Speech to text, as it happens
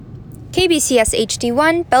KBCS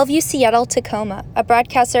HD1, Bellevue, Seattle, Tacoma, a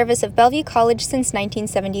broadcast service of Bellevue College since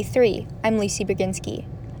 1973. I'm Lucy Brzezinski.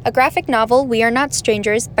 A graphic novel, We Are Not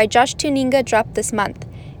Strangers, by Josh Tuninga dropped this month.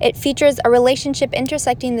 It features a relationship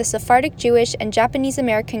intersecting the Sephardic Jewish and Japanese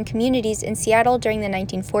American communities in Seattle during the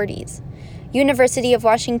 1940s. University of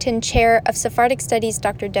Washington Chair of Sephardic Studies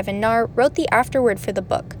Dr. Devin Naar wrote the afterword for the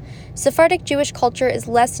book. Sephardic Jewish culture is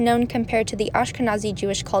less known compared to the Ashkenazi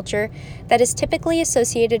Jewish culture that is typically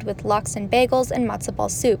associated with lox and bagels and matzo ball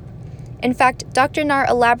soup. In fact, Dr. Naar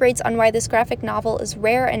elaborates on why this graphic novel is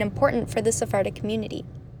rare and important for the Sephardic community.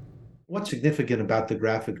 What's significant about the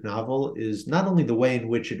graphic novel is not only the way in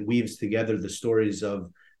which it weaves together the stories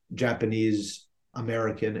of Japanese,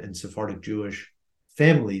 American, and Sephardic Jewish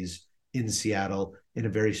families in Seattle in a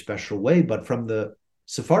very special way, but from the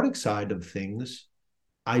Sephardic side of things,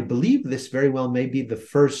 I believe this very well may be the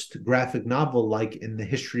first graphic novel like in the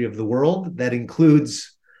history of the world that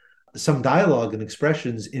includes some dialogue and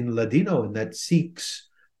expressions in Ladino and that seeks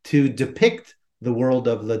to depict the world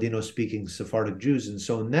of Ladino-speaking Sephardic Jews. And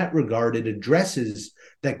so in that regard, it addresses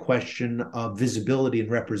that question of visibility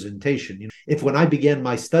and representation. If when I began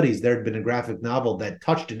my studies, there had been a graphic novel that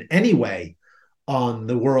touched in any way on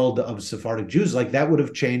the world of Sephardic Jews, like that would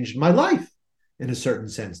have changed my life in a certain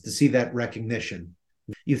sense, to see that recognition.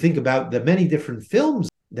 You think about the many different films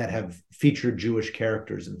that have featured Jewish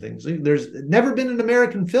characters and things. There's never been an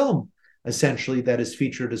American film essentially that has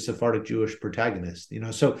featured a Sephardic Jewish protagonist,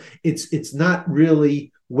 so it's not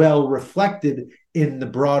really well reflected in the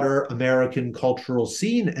broader American cultural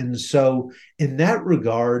scene. And so in that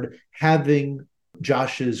regard, having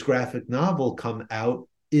Josh's graphic novel come out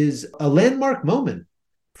is a landmark moment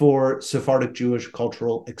for Sephardic Jewish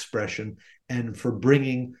cultural expression and for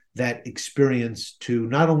bringing that experience to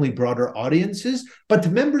not only broader audiences, but to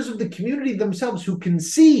members of the community themselves who can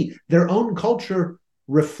see their own culture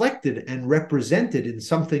reflected and represented in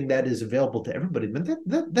something that is available to everybody. But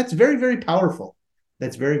that's very, very powerful.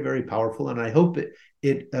 That's very, very powerful. And I hope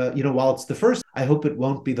while it's the first, I hope it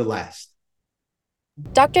won't be the last.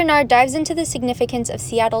 Dr. Naar dives into the significance of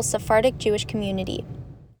Seattle's Sephardic Jewish community.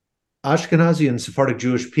 Ashkenazi and Sephardic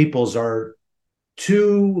Jewish peoples are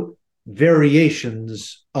two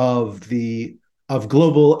variations of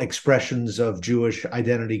global expressions of Jewish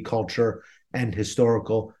identity, culture, and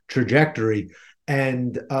historical trajectory.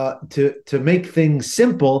 And to make things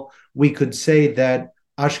simple, we could say that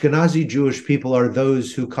Ashkenazi Jewish people are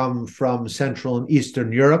those who come from Central and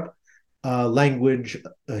Eastern Europe. Language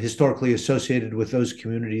historically associated with those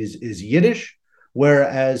communities is Yiddish,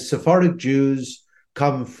 whereas Sephardic Jews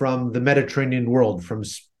come from the Mediterranean world,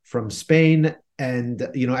 from Spain. And,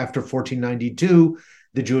 after 1492,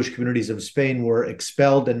 the Jewish communities of Spain were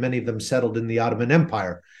expelled and many of them settled in the Ottoman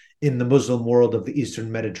Empire in the Muslim world of the Eastern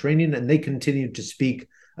Mediterranean. And they continued to speak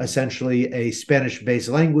essentially a Spanish-based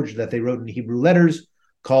language that they wrote in Hebrew letters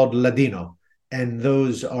called Ladino. And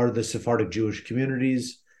those are the Sephardic Jewish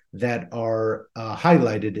communities that are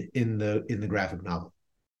highlighted in the graphic novel.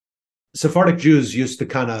 Sephardic Jews used to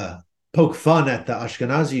kind of poke fun at the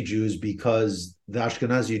Ashkenazi Jews because the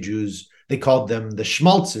Ashkenazi Jews, they called them the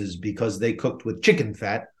schmaltzes because they cooked with chicken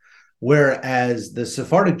fat, whereas the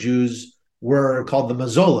Sephardic Jews were called the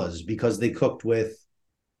mazolas because they cooked with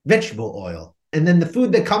vegetable oil. And then the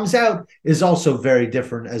food that comes out is also very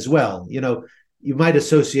different as well. You might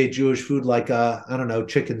associate Jewish food like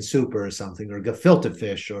chicken soup or something, or gefilte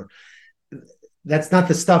fish, or that's not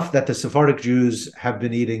the stuff that the Sephardic Jews have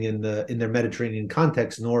been eating in their Mediterranean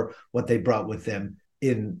context, nor what they brought with them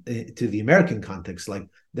to the American context. Like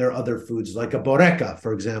there are other foods, like a boreka,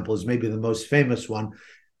 for example, is maybe the most famous one.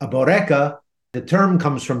 A boreka, the term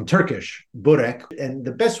comes from Turkish, burek, and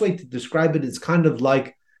the best way to describe it is kind of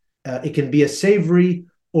like it can be a savory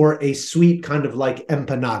or a sweet, kind of like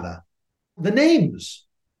empanada. The names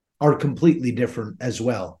are completely different as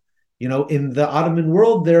well. In the Ottoman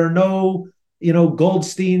world, there are no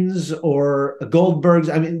Goldsteins or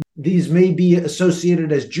Goldbergs. I mean, these may be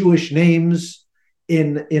associated as Jewish names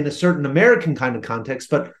in a certain American kind of context,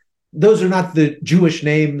 but those are not the Jewish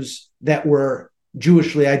names that were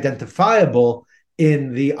Jewishly identifiable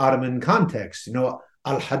in the Ottoman context.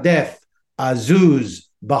 Al-Hadef, Azuz,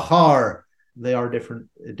 Bahar, they are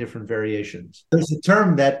different variations. There's a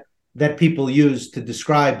term that people use to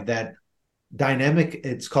describe that dynamic.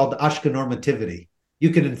 It's called Ashkenormativity. You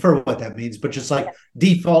can infer what that means, but just like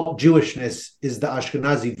default Jewishness is the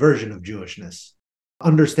Ashkenazi version of Jewishness.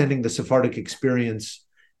 Understanding the Sephardic experience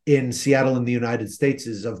in Seattle in the United States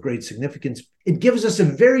is of great significance. It gives us a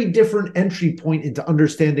very different entry point into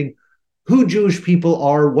understanding who Jewish people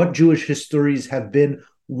are, what Jewish histories have been,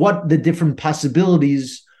 what the different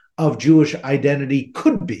possibilities of Jewish identity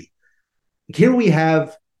could be. Here we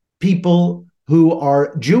have people who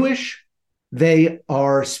are Jewish. They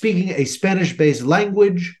are speaking a Spanish-based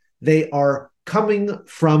language. They are coming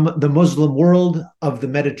from the Muslim world of the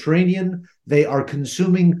Mediterranean. They are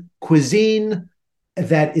consuming cuisine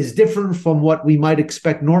that is different from what we might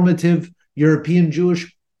expect normative European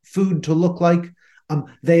Jewish food to look like.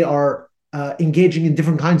 They are engaging in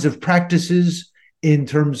different kinds of practices in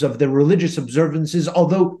terms of their religious observances,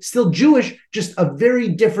 although still Jewish, just a very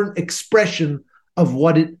different expression of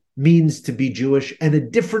what it means to be Jewish and a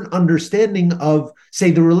different understanding of,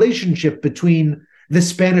 say, the relationship between the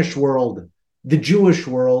Spanish world, the Jewish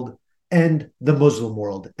world, and the Muslim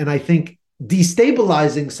world. And I think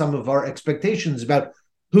destabilizing some of our expectations about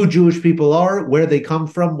who Jewish people are, where they come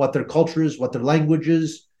from, what their culture is, what their language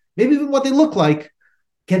is, maybe even what they look like,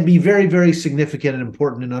 can be very, very significant and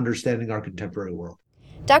important in understanding our contemporary world.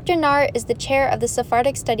 Dr. Naar is the chair of the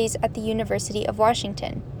Sephardic Studies at the University of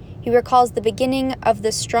Washington. He recalls the beginning of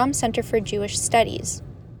the Strom Center for Jewish Studies.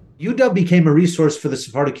 UW became a resource for the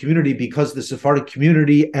Sephardic community because the Sephardic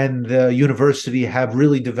community and the university have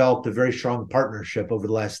really developed a very strong partnership over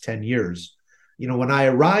the last 10 years. When I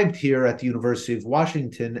arrived here at the University of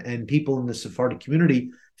Washington and people in the Sephardic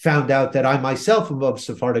community found out that I myself am of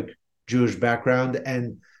Sephardic Jewish background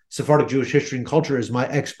and Sephardic Jewish history and culture is my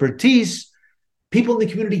expertise, people in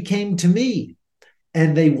the community came to me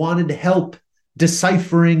and they wanted help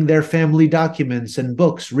deciphering their family documents and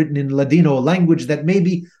books written in Ladino, a language that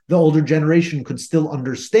maybe the older generation could still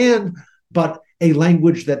understand, but a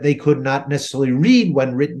language that they could not necessarily read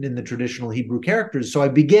when written in the traditional Hebrew characters. So I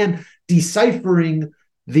began deciphering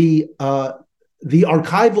the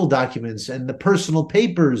archival documents and the personal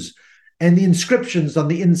papers and the inscriptions on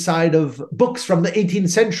the inside of books from the 18th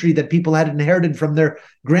century that people had inherited from their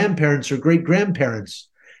grandparents or great-grandparents.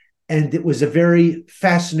 And it was a very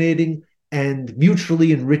fascinating and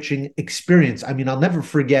mutually enriching experience. I mean, I'll never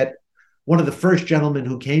forget one of the first gentlemen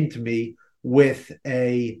who came to me with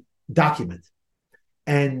a document.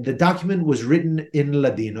 And the document was written in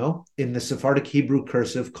Ladino, in the Sephardic Hebrew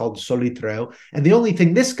cursive called Solitreo. And the only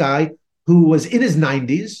thing this guy, who was in his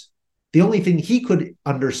 90s, the only thing he could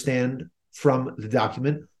understand from the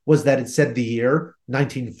document was that it said the year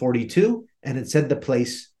 1942 and it said the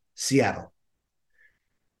place Seattle.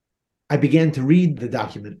 I began to read the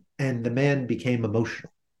document and the man became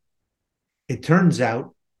emotional. It turns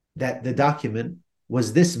out that the document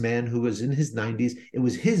was this man who was in his 90s. It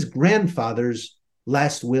was his grandfather's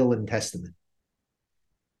last will and testament.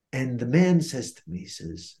 And the man says to me, he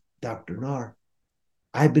says, Dr. Naar,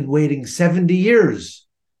 I've been waiting 70 years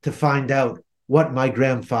to find out what my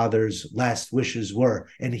grandfather's last wishes were.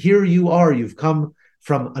 And here you are, you've come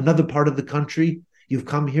from another part of the country, you've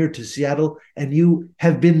come here to Seattle, and you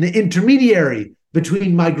have been the intermediary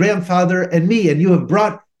between my grandfather and me, and you have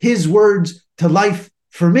brought his words to life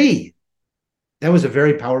for me. That was a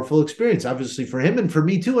very powerful experience, obviously for him and for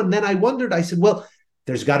me too. And then I wondered, I said, well,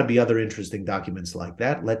 there's got to be other interesting documents like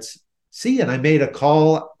that. Let's see. And I made a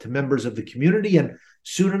call to members of the community, and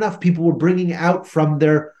soon enough, people were bringing out from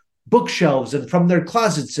their bookshelves and from their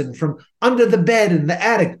closets and from under the bed in the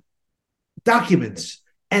attic documents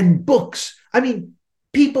and books. I mean,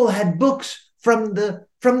 people had books from the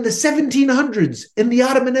 1700s in the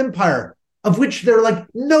Ottoman Empire, of which there are like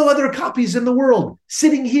no other copies in the world,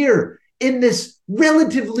 sitting here in this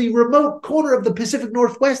relatively remote corner of the Pacific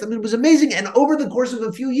Northwest. I mean, it was amazing. And over the course of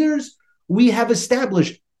a few years, we have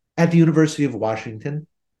established at the University of Washington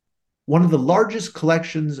one of the largest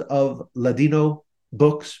collections of Ladino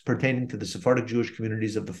books pertaining to the Sephardic Jewish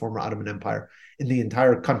communities of the former Ottoman Empire in the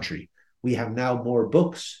entire country. We have now more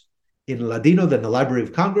books in Ladino than the Library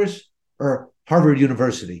of Congress or Harvard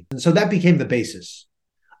University. And so that became the basis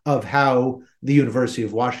of how the University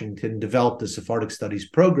of Washington developed the Sephardic Studies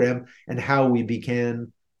program and how we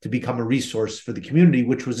began to become a resource for the community,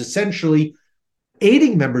 which was essentially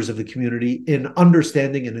aiding members of the community in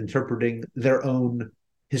understanding and interpreting their own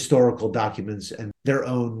historical documents and their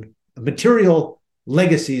own material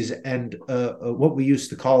legacies and what we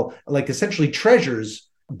used to call like essentially treasures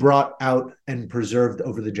brought out and preserved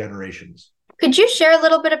over the generations. Could you share a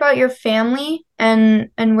little bit about your family and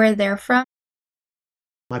where they're from?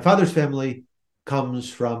 My father's family comes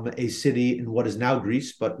from a city in what is now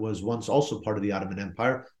Greece, but was once also part of the Ottoman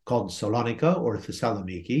Empire, called Salonika or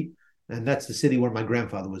Thessaloniki. And that's the city where my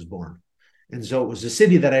grandfather was born. And so it was a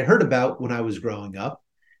city that I heard about when I was growing up.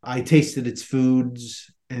 I tasted its foods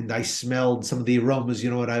and I smelled some of the aromas,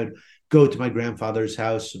 and I would go to my grandfather's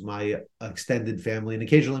house, my extended family, and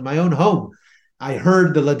occasionally my own home. I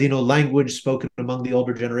heard the Ladino language spoken among the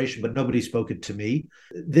older generation, but nobody spoke it to me.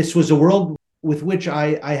 This was a world with which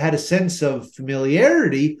I had a sense of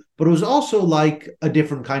familiarity, but it was also like a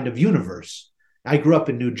different kind of universe. I grew up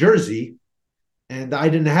in New Jersey, and I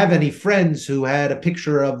didn't have any friends who had a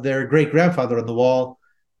picture of their great grandfather on the wall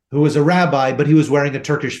who was a rabbi, but he was wearing a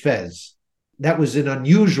Turkish fez. That was an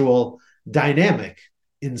unusual dynamic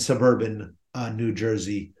in suburban New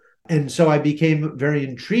Jersey. And so I became very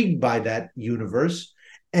intrigued by that universe.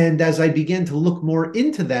 And as I began to look more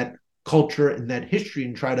into that culture and that history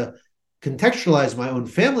and try to contextualize my own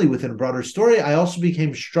family within a broader story, I also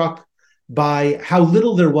became struck by how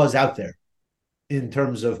little there was out there in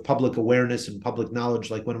terms of public awareness and public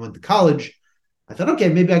knowledge. Like when I went to college, I thought, okay,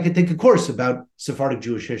 maybe I could take a course about Sephardic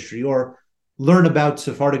Jewish history or learn about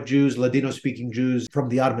Sephardic Jews, Ladino-speaking Jews from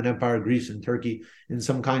the Ottoman Empire, Greece, and Turkey in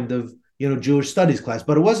some kind of Jewish studies class,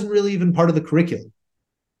 but it wasn't really even part of the curriculum.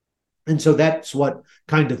 And so that's what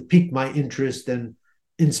kind of piqued my interest and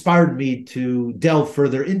inspired me to delve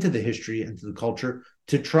further into the history and to the culture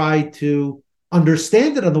to try to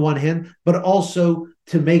understand it on the one hand, but also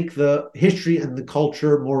to make the history and the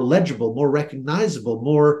culture more legible, more recognizable,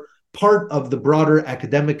 more part of the broader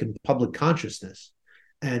academic and public consciousness.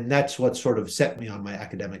 And that's what sort of set me on my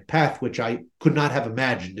academic path, which I could not have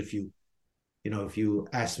imagined if you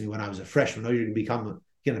asked me when I was a freshman, oh, you're going to become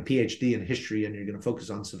a PhD in history and you're going to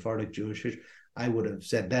focus on Sephardic Jewish history. I would have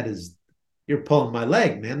said, you're pulling my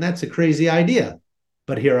leg, man. That's a crazy idea.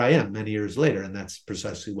 But here I am many years later, and that's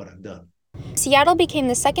precisely what I've done. Seattle became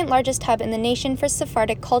the second largest hub in the nation for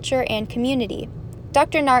Sephardic culture and community.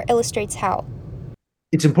 Dr. Naar illustrates how.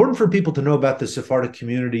 It's important for people to know about the Sephardic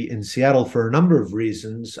community in Seattle for a number of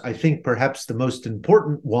reasons. I think perhaps the most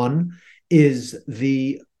important one is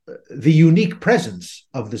the unique presence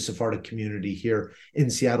of the Sephardic community here in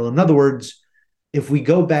Seattle. In other words, if we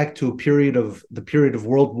go back to the period of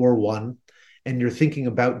World War I, and you're thinking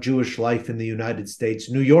about Jewish life in the United States,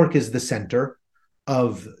 New York is the center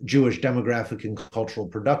of Jewish demographic and cultural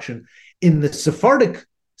production. In the Sephardic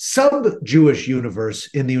sub-Jewish universe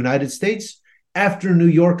in the United States, after New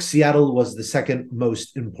York, Seattle was the second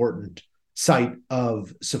most important site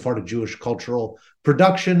of Sephardic Jewish cultural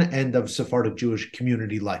production and of Sephardic Jewish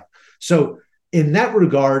community life. So in that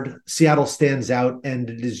regard, Seattle stands out, and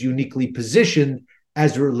it is uniquely positioned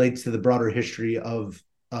as it relates to the broader history of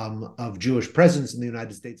Jewish presence in the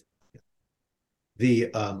United States.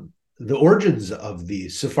 The origins of the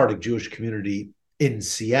Sephardic Jewish community in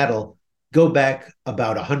Seattle go back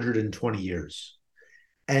about 120 years.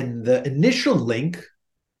 And the initial link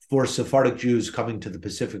for Sephardic Jews coming to the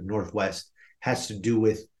Pacific Northwest has to do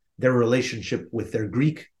with their relationship with their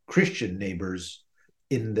Greek Christian neighbors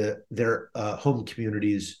in their home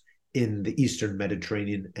communities in the Eastern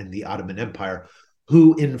Mediterranean and the Ottoman Empire,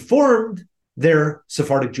 who informed their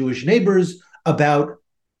Sephardic Jewish neighbors about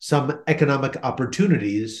some economic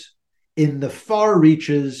opportunities in the far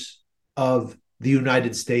reaches of the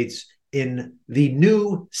United States in the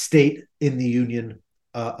new state in the Union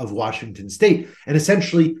of Washington State. And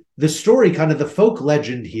essentially, the story, kind of the folk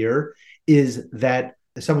legend here, is that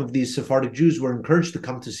some of these Sephardic Jews were encouraged to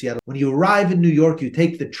come to Seattle. When you arrive in New York, you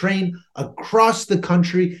take the train across the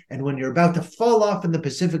country, and when you're about to fall off in the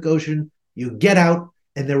Pacific Ocean, you get out,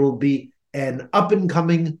 and there will be an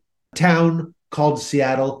up-and-coming town called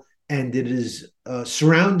Seattle, and it is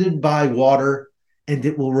surrounded by water, and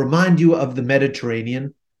it will remind you of the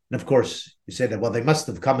Mediterranean. And of course, you say that, well, they must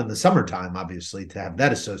have come in the summertime, obviously, to have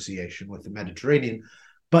that association with the Mediterranean.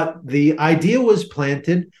 But the idea was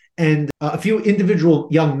planted, and a few individual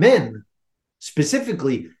young men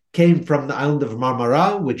specifically came from the island of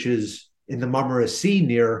Marmara, which is in the Marmara Sea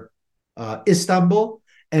near Istanbul,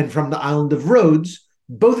 and from the island of Rhodes.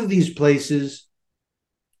 Both of these places,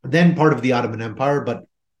 then part of the Ottoman Empire, but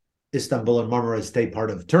Istanbul and Marmara stay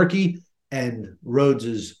part of Turkey, and Rhodes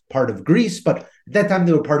is part of Greece. But at that time,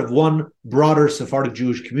 they were part of one broader Sephardic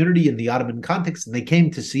Jewish community in the Ottoman context, and they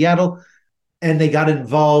came to Seattle, and they got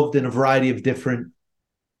involved in a variety of different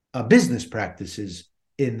business practices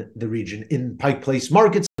in the region. In Pike Place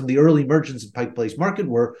markets, some of the early merchants of Pike Place Market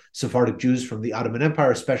were Sephardic Jews from the Ottoman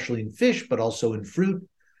Empire, especially in fish, but also in fruit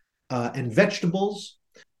and vegetables.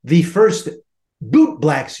 The first boot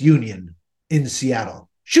blacks union in Seattle,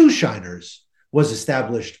 shoe shiners, was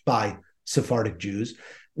established by Sephardic Jews.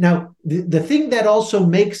 Now, the thing that also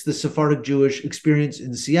makes the Sephardic Jewish experience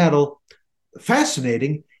in Seattle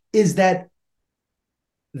fascinating is that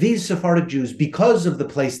these Sephardic Jews, because of the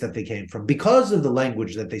place that they came from, because of the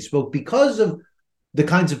language that they spoke, because of the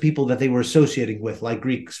kinds of people that they were associating with, like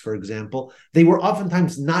Greeks, for example, they were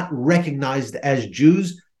oftentimes not recognized as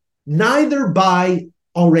Jews, neither by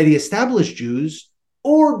already established Jews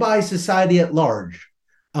or by society at large.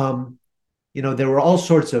 There were all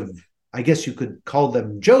sorts of I guess you could call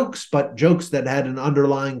them jokes, but jokes that had an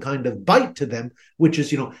underlying kind of bite to them, which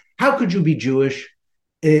is, how could you be Jewish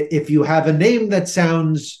if you have a name that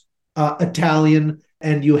sounds Italian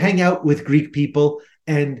and you hang out with Greek people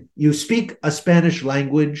and you speak a Spanish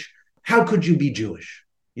language? How could you be Jewish?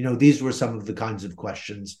 These were some of the kinds of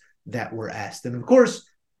questions that were asked. And of course,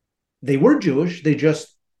 they were Jewish. They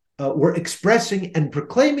just were expressing and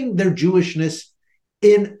proclaiming their Jewishness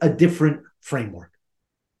in a different framework.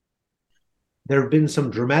 There have been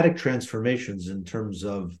some dramatic transformations in terms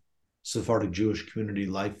of Sephardic Jewish community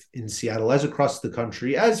life in Seattle, as across the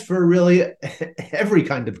country, as for really every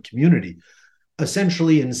kind of community.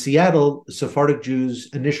 Essentially, in Seattle, Sephardic Jews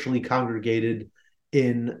initially congregated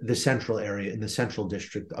in the central area, in the central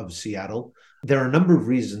district of Seattle. There are a number of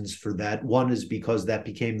reasons for that. One is because that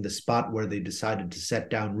became the spot where they decided to set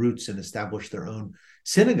down roots and establish their own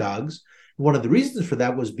synagogues. One of the reasons for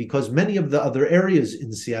that was because many of the other areas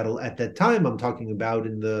in Seattle at that time, I'm talking about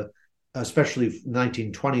in the especially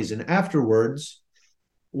 1920s and afterwards,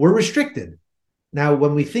 were restricted. Now,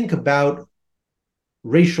 when we think about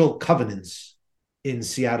racial covenants in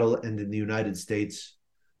Seattle and in the United States,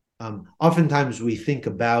 oftentimes we think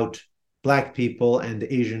about Black people and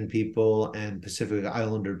Asian people and Pacific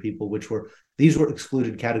Islander people, these were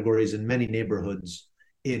excluded categories in many neighborhoods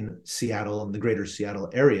in Seattle and the greater Seattle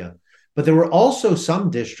area. But there were also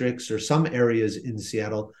some districts or some areas in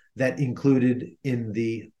Seattle that included in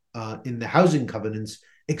the housing covenants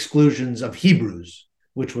exclusions of Hebrews,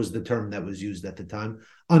 which was the term that was used at the time,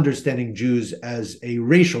 understanding Jews as a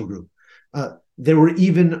racial group. There were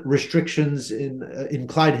even restrictions in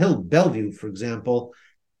Clyde Hill, Bellevue, for example.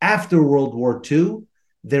 After World War II,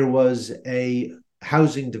 there was a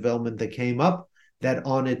housing development that came up that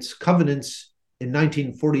on its covenants in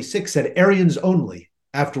 1946 said Aryans only,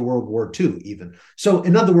 after World War II even. So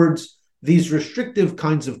in other words, these restrictive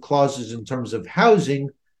kinds of clauses in terms of housing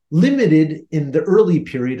limited in the early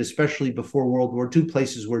period, especially before World War II,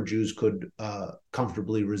 places where Jews could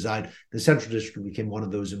comfortably reside. The Central District became one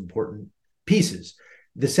of those important pieces.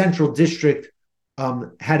 The Central District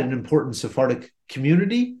had an important Sephardic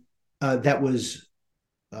community that was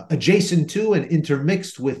adjacent to and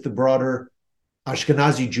intermixed with the broader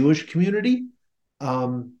Ashkenazi Jewish community.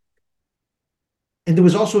 And there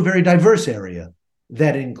was also a very diverse area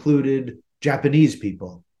that included Japanese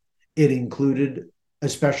people. It included,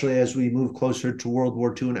 especially as we move closer to World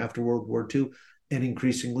War II and after World War II, an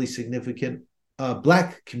increasingly significant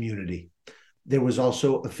Black community. There was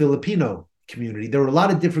also a Filipino community. There were a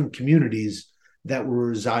lot of different communities that were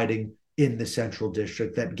residing in the Central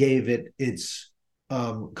District that gave it its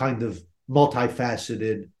kind of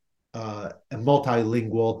multifaceted,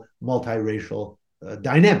 multilingual, multiracial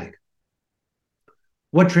dynamic.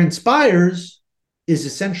 What transpires is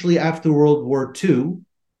essentially after World War II,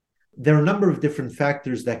 there are a number of different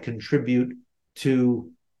factors that contribute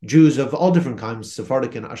to Jews of all different kinds,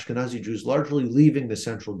 Sephardic and Ashkenazi Jews, largely leaving the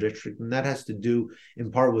Central District. And that has to do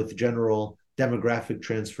in part with general demographic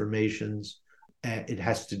transformations. It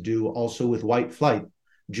has to do also with white flight.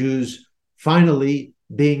 Jews finally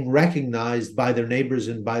being recognized by their neighbors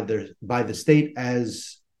and by the state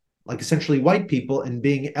as like essentially white people and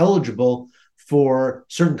being eligible for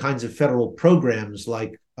certain kinds of federal programs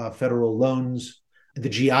like federal loans, the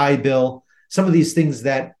GI Bill, some of these things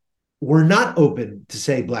that were not open to,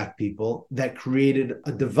 say, Black people, that created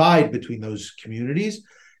a divide between those communities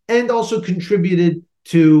and also contributed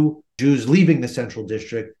to Jews leaving the Central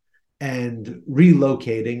District and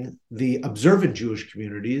relocating the observant Jewish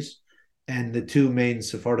communities and the two main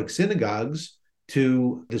Sephardic synagogues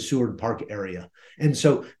to the Seward Park area. And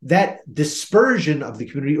so that dispersion of the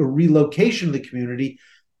community or relocation of the community,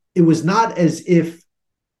 it was not as if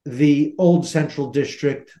the old Central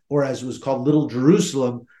District, or as was called Little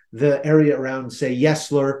Jerusalem, the area around, say,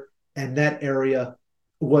 Yesler, and that area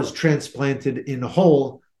was transplanted in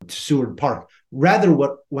whole to Seward Park. Rather,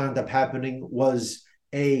 what wound up happening was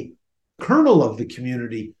a kernel of the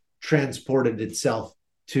community transported itself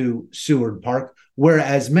to Seward Park,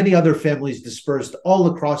 whereas many other families dispersed all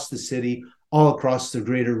across the city, all across the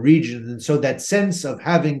greater region. And so that sense of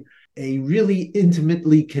having a really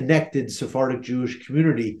intimately connected Sephardic Jewish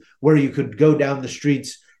community where you could go down the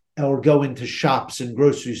streets or go into shops and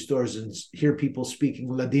grocery stores and hear people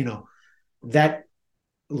speaking Ladino, that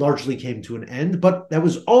largely came to an end. But that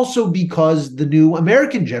was also because the new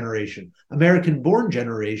American generation, American-born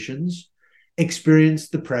generations,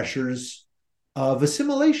 experienced the pressures of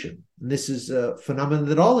assimilation. And this is a phenomenon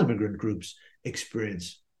that all immigrant groups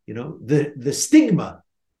experience. You know, the stigma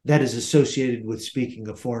that is associated with speaking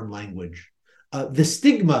a foreign language, the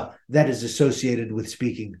stigma that is associated with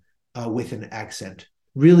speaking with an accent.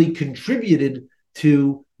 really contributed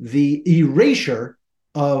to the erasure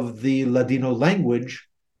of the Ladino language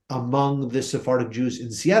among the Sephardic Jews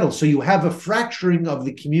in Seattle. So you have a fracturing of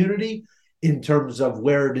the community in terms of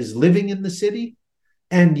where it is living in the city,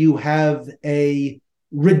 and you have a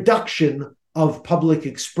reduction of public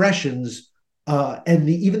expressions and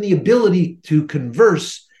even the ability to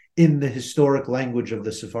converse in the historic language of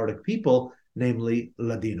the Sephardic people, namely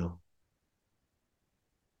Ladino.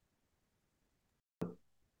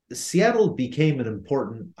 Seattle became an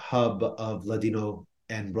important hub of Ladino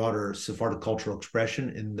and broader Sephardic cultural expression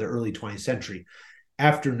in the early 20th century.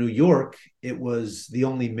 After New York, it was the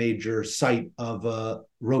only major site of a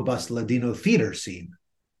robust Ladino theater scene.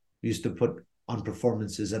 We used to put on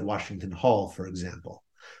performances at Washington Hall, for example.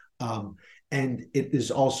 And it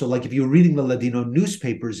is also like if you were reading the Ladino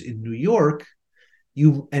newspapers in New York,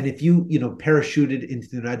 if you parachuted into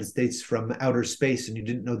the United States from outer space and you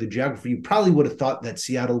didn't know the geography, you probably would have thought that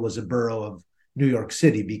Seattle was a borough of New York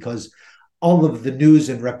City, because all of the news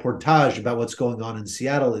and reportage about what's going on in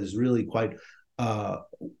Seattle is really quite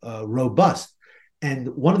robust. And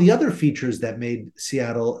one of the other features that made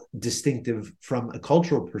Seattle distinctive from a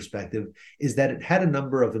cultural perspective is that it had a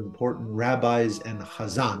number of important rabbis and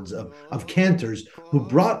chazans, of cantors, who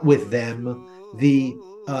brought with them the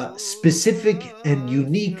specific and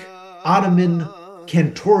unique Ottoman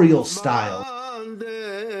cantorial style.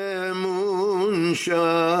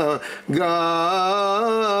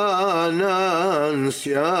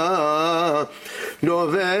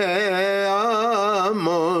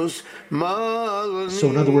 So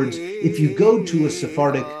in other words, if you go to a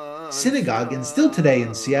Sephardic synagogue, and still today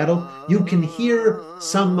in Seattle, you can hear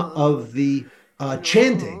some of the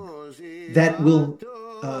chanting that will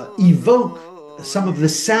evoke some of the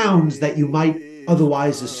sounds that you might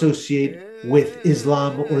otherwise associate with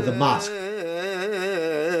Islam or the mosque.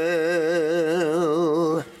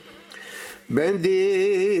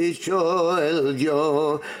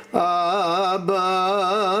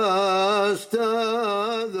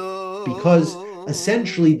 Because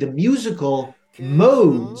essentially the musical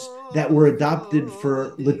modes that were adopted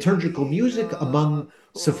for liturgical music among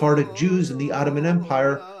Sephardic Jews in the Ottoman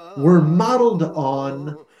Empire were modeled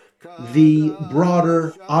on the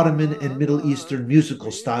broader Ottoman and Middle Eastern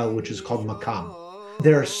musical style, which is called makam.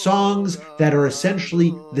 There are songs that are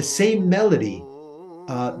essentially the same melody,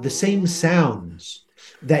 the same sounds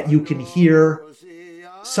that you can hear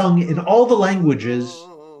sung in all the languages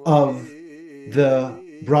of the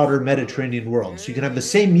broader Mediterranean world. So you can have the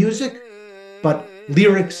same music, but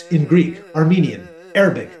lyrics in Greek, Armenian,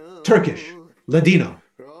 Arabic, Turkish, Ladino.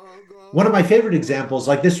 One of my favorite examples,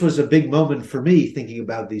 like this was a big moment for me thinking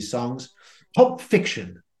about these songs, Pulp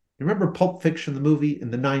Fiction. You remember Pulp Fiction, the movie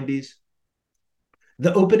in the 90s?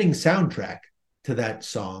 The opening soundtrack to that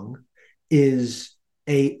song is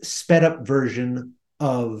a sped up version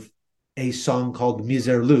of a song called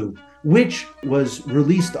Miserlou, which was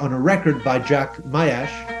released on a record by Jack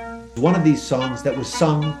Mayash, one of these songs that was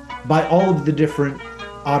sung by all of the different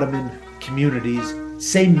Ottoman communities,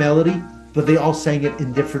 same melody, but they all sang it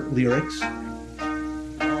in different lyrics.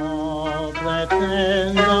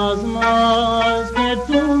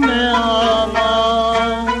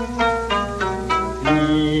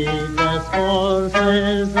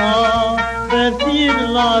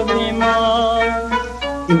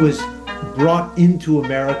 It was brought into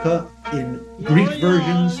America in Greek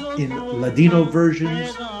versions, in Ladino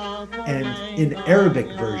versions, and in Arabic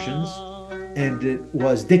versions. And it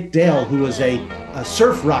was Dick Dale, who was a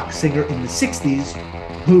surf rock singer in the 60s,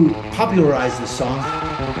 who popularized this song.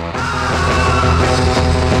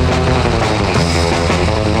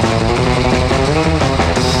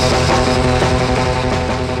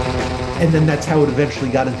 And then that's how it eventually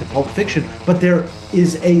got into Pulp Fiction. But there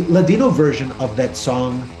is a Ladino version of that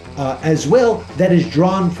song as well that is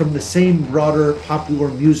drawn from the same broader popular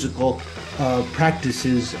musical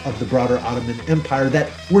practices of the broader Ottoman Empire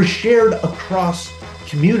that were shared across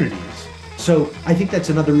communities. So I think that's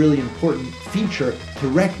another really important feature to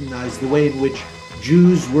recognize the way in which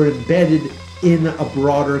Jews were embedded in a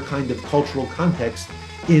broader kind of cultural context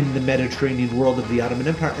in the Mediterranean world of the Ottoman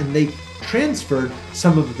Empire, and they transferred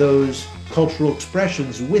some of those cultural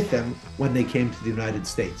expressions with them when they came to the United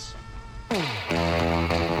States.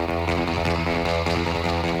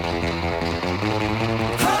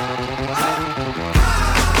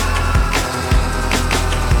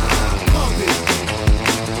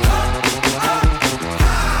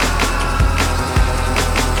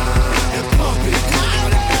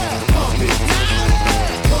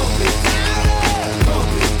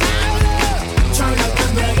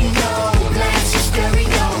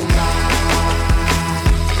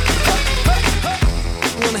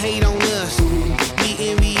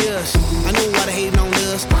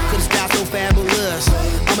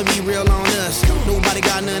 I'ma be real on us. Nobody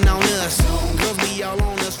got nothing on us. Girls be all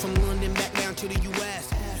on us from London back down to the U.S.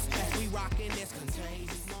 We rockin' this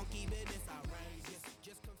contagious monkey business outrageous.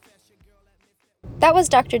 Just confess your girl. That was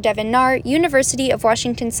Dr. Devin Naar, University of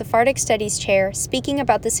Washington Sephardic Studies Chair, speaking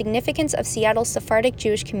about the significance of Seattle's Sephardic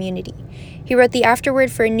Jewish community. He wrote the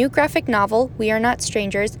afterword for a new graphic novel, We Are Not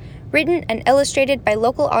Strangers, written and illustrated by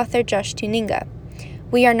local author Josh Tuninga.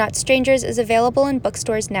 We Are Not Strangers is available in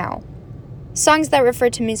bookstores now. Songs that refer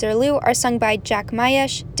to Mizralu are sung by Jack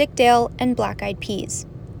Mayesh, Dick Dale, and Black Eyed Peas.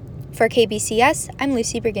 For KBCS, I'm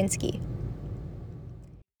Lucy Brzezinski.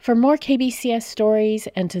 For more KBCS stories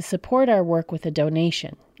and to support our work with a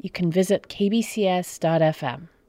donation, you can visit kbcs.fm.